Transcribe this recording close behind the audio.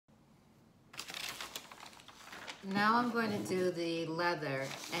Now I'm going to do the leather,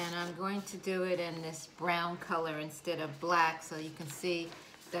 and I'm going to do it in this brown color instead of black, so you can see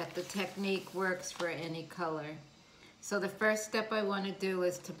that the technique works for any color. So the first step I want to do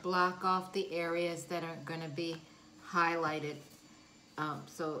is to block off the areas that are going to be highlighted.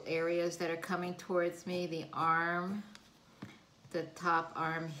 So areas that are coming towards me, the arm, the top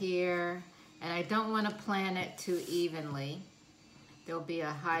arm here, and I don't want to plan it too evenly. There'll be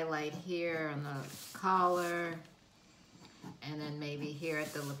a highlight here on the collar, and then maybe here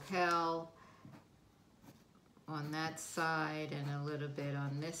at the lapel on that side, and a little bit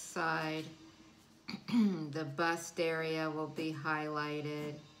on this side. The bust area will be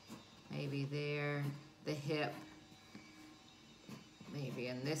highlighted, maybe there, the hip, maybe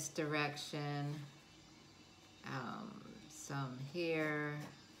in this direction, some here,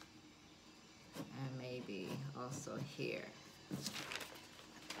 and maybe also here.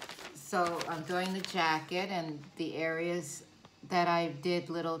 So I'm doing the jacket, and the areas that I did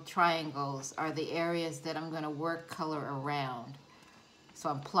little triangles are the areas that I'm going to work color around. So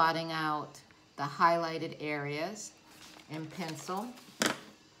I'm plotting out the highlighted areas in pencil,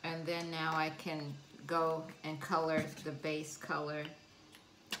 and then now I can go and color the base color,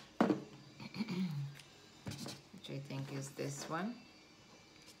 which I think is this one,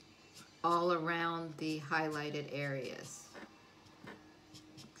 all around the highlighted areas.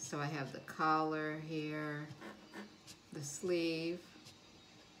 So I have the collar here, the sleeve.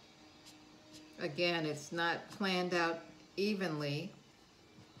 Again, it's not planned out evenly.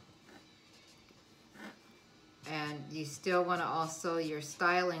 And you still want to also, your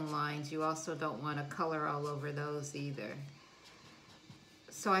styling lines, you also don't want to color all over those either.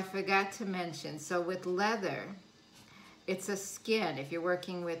 So I forgot to mention, so with leather, it's a skin. If you're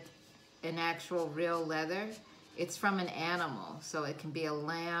working with an actual real leather, it's from an animal. So it can be a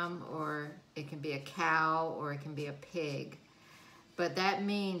lamb, or it can be a cow, or it can be a pig. But that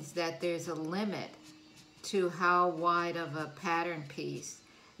means that there's a limit to how wide of a pattern piece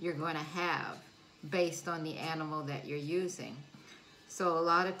you're going to have based on the animal that you're using. So a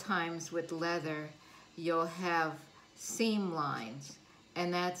lot of times with leather, you'll have seam lines,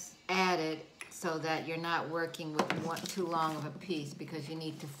 and that's added so that you're not working with too long of a piece, because you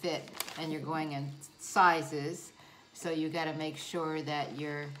need to fit, and you're going in sizes. So you got to make sure that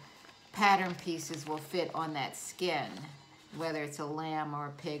your pattern pieces will fit on that skin, whether it's a lamb or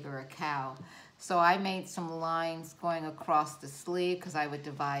a pig or a cow. So I made some lines going across the sleeve because I would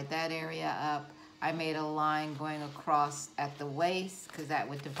divide that area up. I made a line going across at the waist because that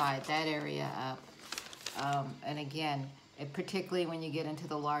would divide that area up. And again, particularly when you get into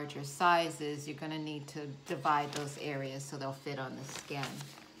the larger sizes, you're going to need to divide those areas so they'll fit on the skin.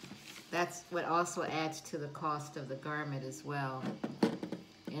 That's what also adds to the cost of the garment as well,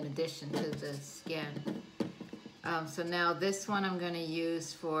 in addition to the skin. So now this one I'm going to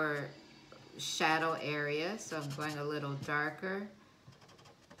use for shadow area, so I'm going a little darker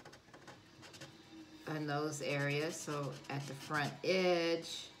in those areas. So at the front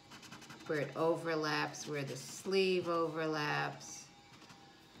edge, where it overlaps, where the sleeve overlaps,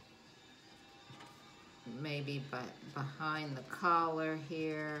 maybe behind the collar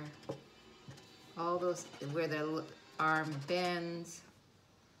here, all those, where the arm bends.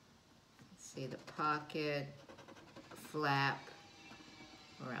 Let's see, the pocket, flap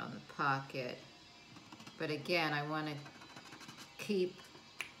around the pocket. But again, I want to keep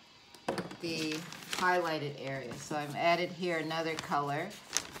the highlighted area. So I've added here another color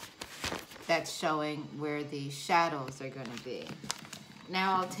that's showing where the shadows are going to be.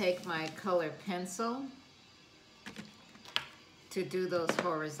 Now I'll take my color pencil to do those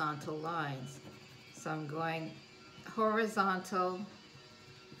horizontal lines. So I'm going horizontal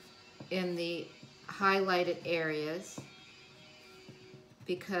in the highlighted areas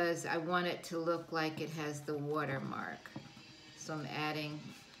because I want it to look like it has the watermark. So I'm adding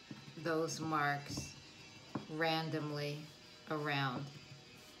those marks randomly around.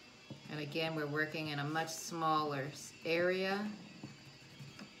 And again, we're working in a much smaller area,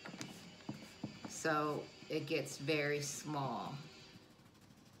 so it gets very small.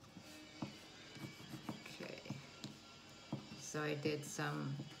 Okay, so I did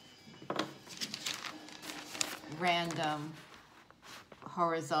some random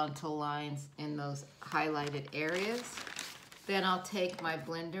horizontal lines in those highlighted areas. Then I'll take my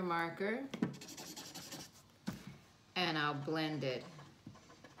blender marker and I'll blend it,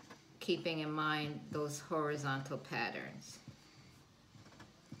 keeping in mind those horizontal patterns.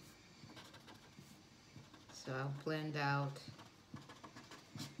 So I'll blend out,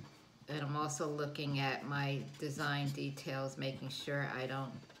 and I'm also looking at my design details, making sure I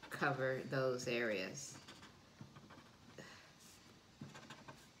don't cover those areas.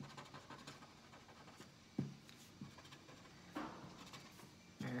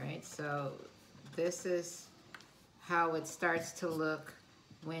 right, so this is how it starts to look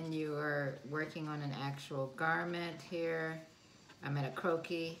when you are working on an actual garment here. I'm at a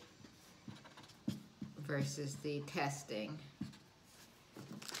croquis versus the testing.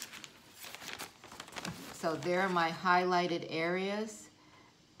 So there are my highlighted areas,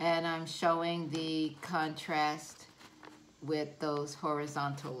 and I'm showing the contrast with those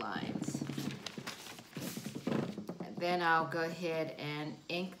horizontal lines. And then I'll go ahead and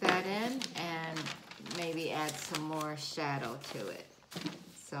ink that in and maybe add some more shadow to it.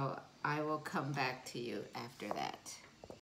 So I will come back to you after that.